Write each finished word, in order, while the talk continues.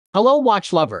Hello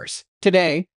watch lovers,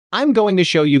 today, I'm going to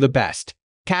show you the best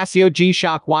Casio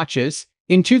G-Shock watches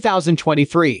in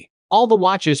 2023. All the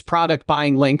watches product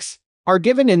buying links are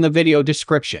given in the video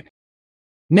description.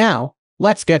 Now,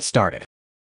 let's get started.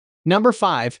 Number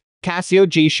 5. Casio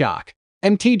G-Shock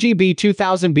MTGB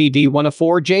 2000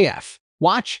 BD104JF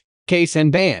Watch, Case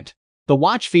and Band. The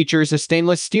watch features a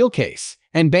stainless steel case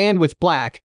and band with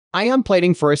black ion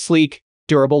plating for a sleek,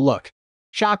 durable look.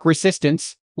 Shock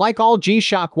resistance. Like all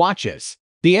G-Shock watches,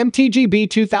 the MTGB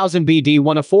 2000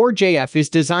 BD104JF is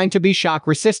designed to be shock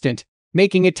resistant,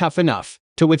 making it tough enough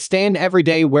to withstand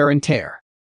everyday wear and tear.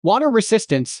 Water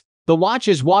resistance. The watch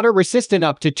is water resistant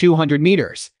up to 200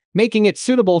 meters, making it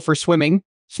suitable for swimming,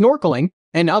 snorkeling,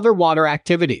 and other water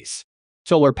activities.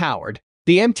 Solar powered.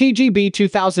 The MTGB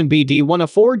 2000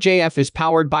 BD104JF is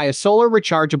powered by a solar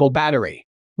rechargeable battery,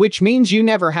 which means you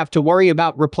never have to worry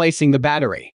about replacing the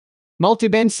battery.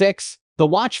 Multiband 6. The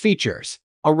watch features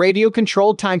a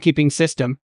radio-controlled timekeeping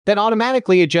system that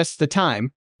automatically adjusts the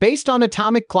time based on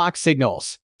atomic clock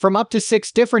signals from up to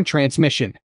 6 different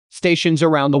transmission stations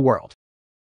around the world.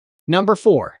 Number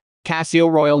 4.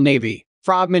 Casio Royal Navy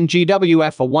FROGMAN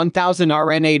GWF 1000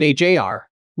 RN8AJR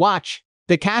Watch.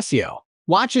 The Casio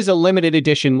watch is a limited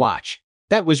edition watch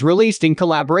that was released in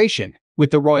collaboration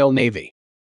with the Royal Navy.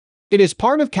 It is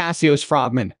part of Casio's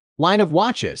FROGMAN line of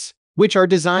watches, which are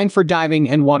designed for diving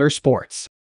and water sports.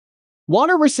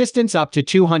 Water resistance up to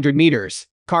 200 meters,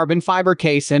 carbon fiber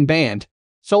case and band,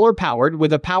 solar powered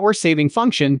with a power saving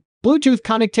function, Bluetooth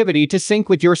connectivity to sync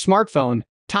with your smartphone,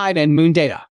 tide and moon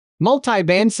data.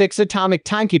 Multi-band 6 atomic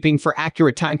timekeeping for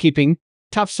accurate timekeeping,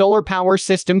 tough solar power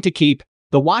system to keep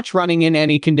the watch running in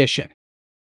any condition.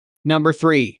 Number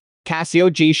 3.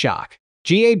 Casio G-Shock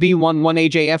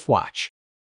GAB11AJF Watch.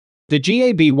 The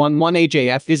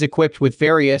GAB11AJF is equipped with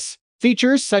various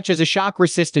features such as a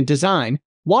shock-resistant design,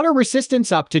 water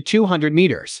resistance up to 200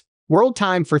 meters, world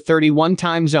time for 31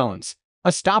 time zones,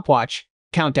 a stopwatch,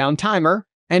 countdown timer,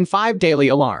 and 5 daily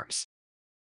alarms.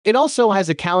 It also has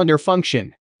a calendar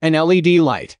function, an LED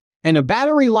light, and a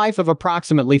battery life of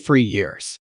approximately 3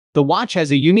 years. The watch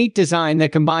has a unique design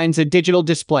that combines a digital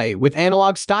display with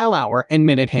analog-style hour and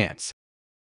minute hands.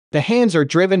 The hands are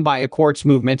driven by a quartz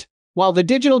movement, while the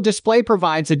digital display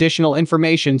provides additional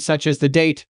information such as the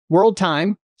date, world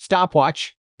time,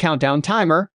 stopwatch, countdown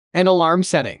timer, and alarm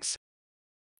settings.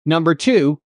 Number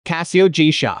 2. Casio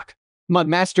G-Shock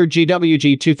MUDMASTER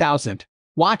GWG 2000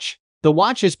 Watch. The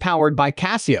watch is powered by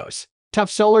Casio's tough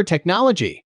solar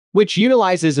technology, which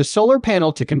utilizes a solar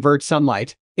panel to convert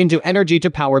sunlight into energy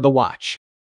to power the watch.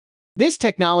 This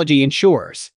technology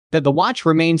ensures that the watch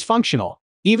remains functional,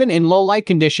 even in low light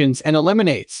conditions, and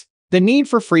eliminates the need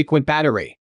for frequent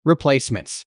battery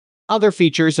replacements. Other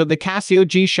features of the Casio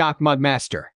G-Shock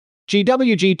MUDMASTER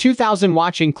GWG 2000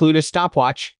 watch include a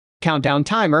stopwatch, countdown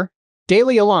timer,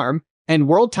 daily alarm, and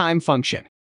world time function.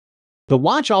 The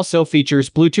watch also features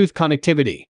Bluetooth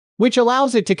connectivity, which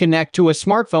allows it to connect to a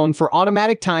smartphone for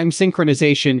automatic time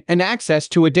synchronization and access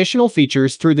to additional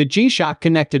features through the G-Shock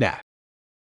Connected app.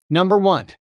 Number 1.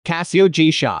 Casio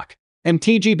G-Shock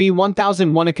MTGB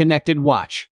 1001 A connected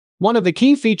watch. One of the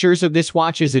key features of this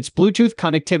watch is its Bluetooth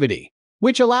connectivity,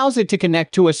 which allows it to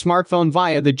connect to a smartphone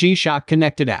via the G-Shock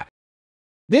Connected app.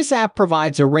 This app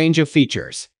provides a range of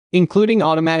features, including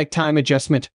automatic time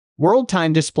adjustment, world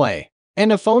time display,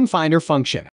 and a phone finder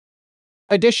function.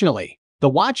 Additionally, the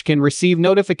watch can receive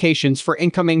notifications for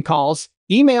incoming calls,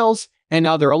 emails, and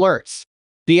other alerts.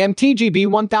 The MTGB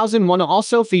 1001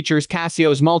 also features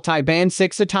Casio's multi-band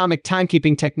 6 atomic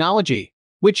timekeeping technology,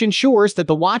 which ensures that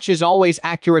the watch is always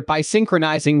accurate by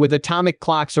synchronizing with atomic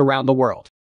clocks around the world.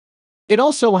 It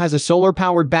also has a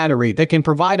solar-powered battery that can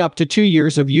provide up to 2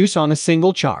 years of use on a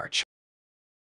single charge.